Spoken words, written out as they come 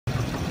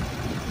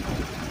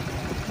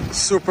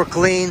Super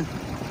clean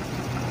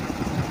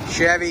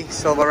Chevy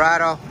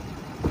Silverado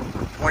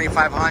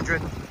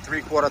 2500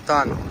 3/4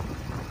 ton.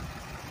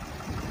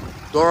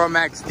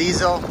 Duramax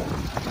diesel.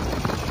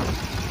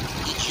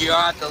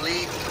 EGR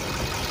delete.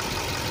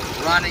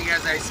 Running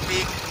as I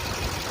speak.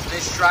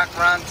 This truck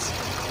runs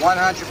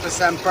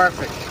 100%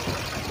 perfect.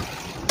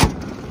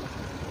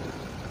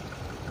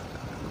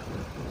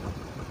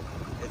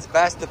 It's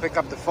best to pick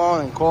up the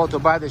phone and call to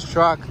buy this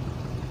truck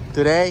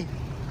today.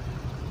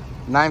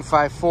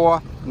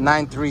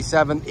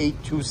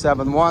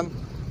 954-937-8271.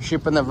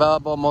 Shipping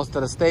available most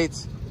of the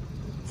states.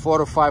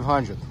 400 to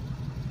 500.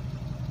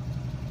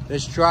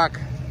 This truck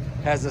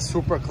has a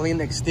super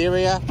clean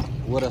exterior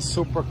with a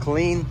super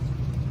clean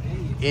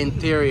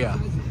interior.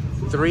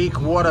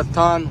 3/4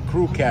 ton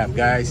crew cab,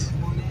 guys.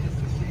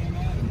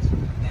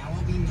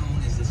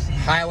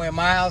 Highway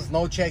miles,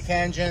 no check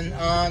engine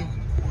on.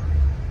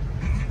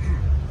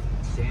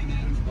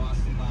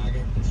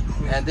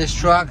 And this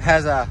truck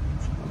has a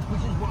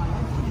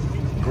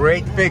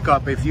great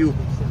pickup. If you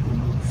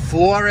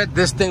floor it,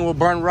 this thing will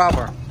burn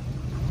rubber.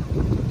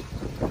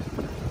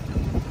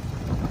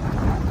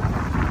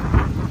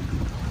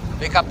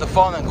 Pick up the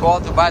phone and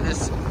call to buy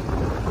this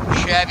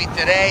Chevy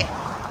today.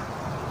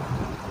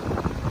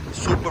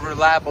 Super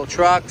reliable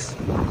trucks.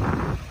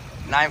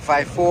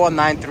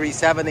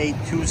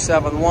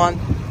 954-937-8271.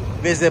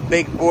 Visit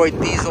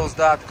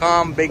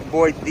bigboydiesels.com,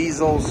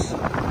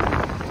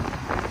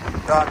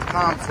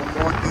 bigboydiesels.com for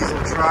more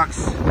diesel trucks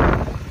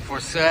for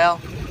sale.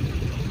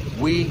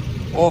 We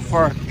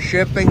offer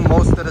shipping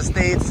most of the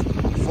states,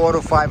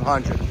 400 to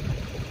 500.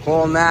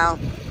 Call now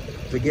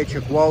to get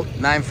your quote,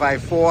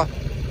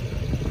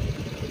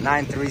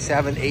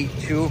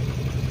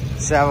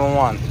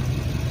 954-937-8271.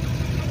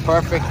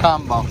 Perfect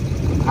combo.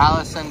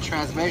 Allison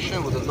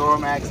transmission with a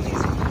Duramax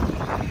diesel.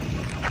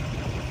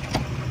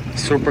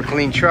 Super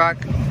clean truck,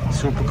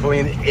 super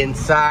clean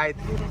inside.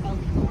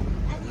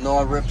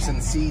 No rips in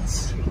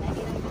seats.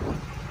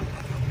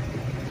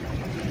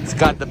 It's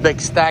got the big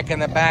stack in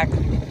the back.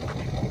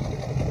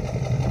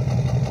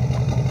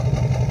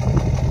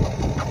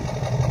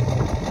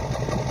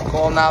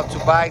 Call now to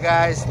buy,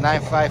 guys.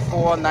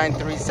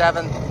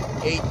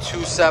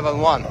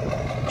 954-937-8271.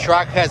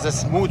 Truck has a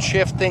smooth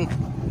shifting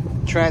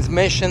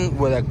transmission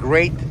with a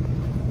great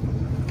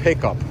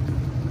pickup.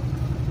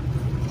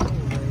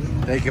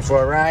 Take you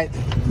for a ride.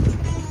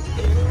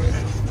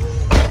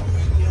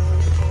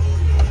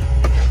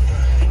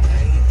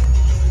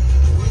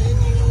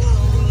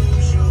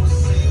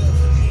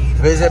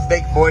 Visit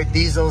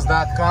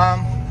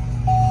bigboydiesels.com.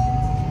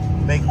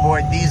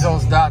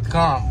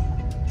 bigboydiesels.com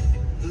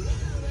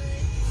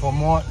for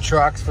more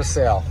trucks for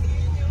sale.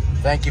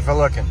 Thank you for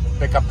looking.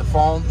 Pick up the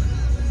phone.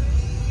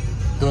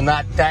 Do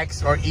not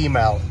text or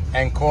email,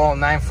 and call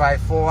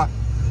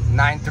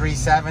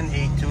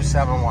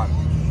 954-937-8271.